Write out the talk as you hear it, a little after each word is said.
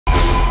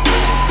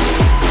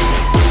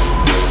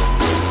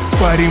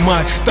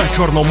Парі-матч та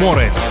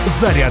Чорноморець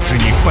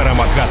заряджені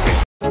перемагати.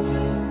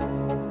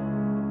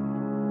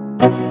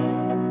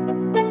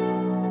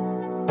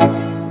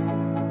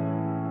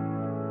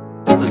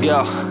 Let's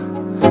go.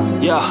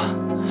 Yo,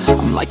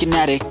 I'm like an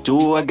addict,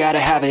 do I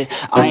gotta have it.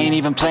 I ain't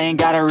even playing,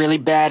 got a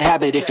really bad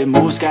habit. If it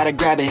moves, gotta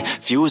grab it,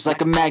 fuse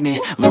like a magnet.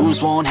 Lose,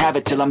 won't have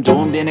it till I'm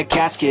doomed in a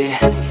casket.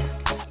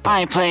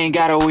 I ain't playing,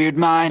 got a weird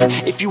mind.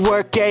 If you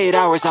work 8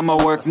 hours, I'ma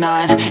work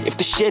 9. If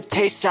the shit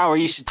tastes sour,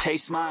 you should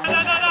taste mine.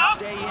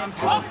 Stay in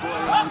power for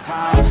a long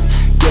time.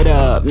 Get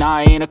up, nah,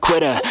 I ain't a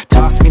quitter.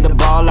 Toss me the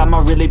ball, I'm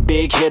a really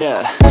big hitter.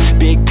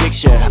 Big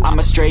picture, I'm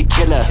a straight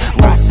killer.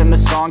 Rising the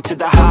song to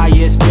the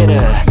highest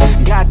bidder.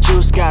 Got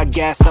juice, got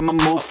gas, I'ma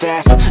move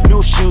fast.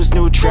 New shoes,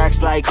 new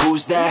tracks, like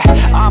who's that?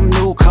 I'm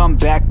new, come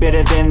back,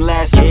 better than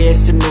last. Yeah,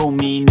 it's a new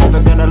me, never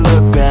gonna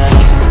look back.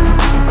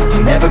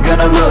 Never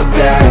gonna look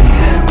back.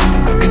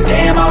 Cause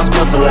damn, I was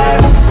built to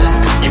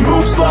last. You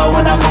move slow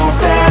and I move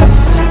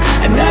fast,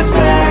 and that's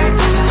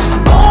facts.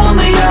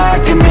 Only I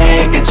can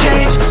make a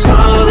change.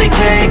 Slowly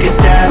take a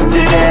step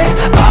today.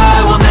 I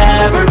will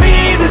never be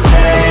the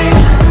same.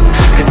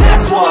 Cause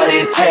that's what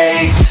it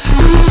takes.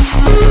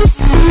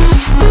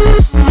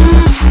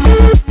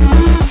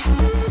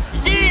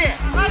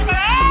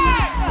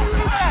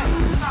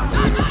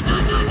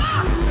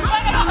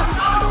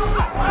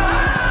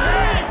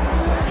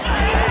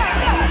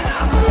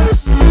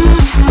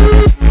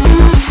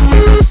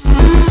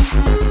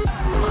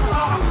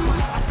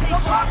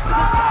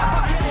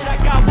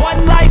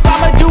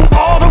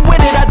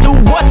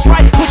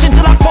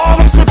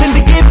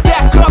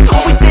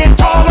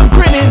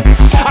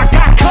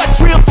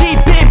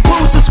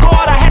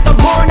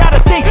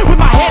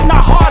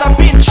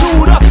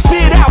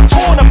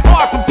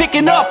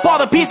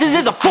 Pieces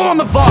is a form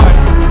of art.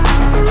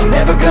 I'm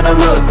never gonna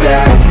look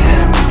back.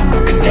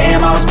 Cause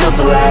damn, I was built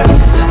to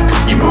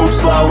last. You move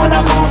slow and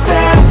I move fast.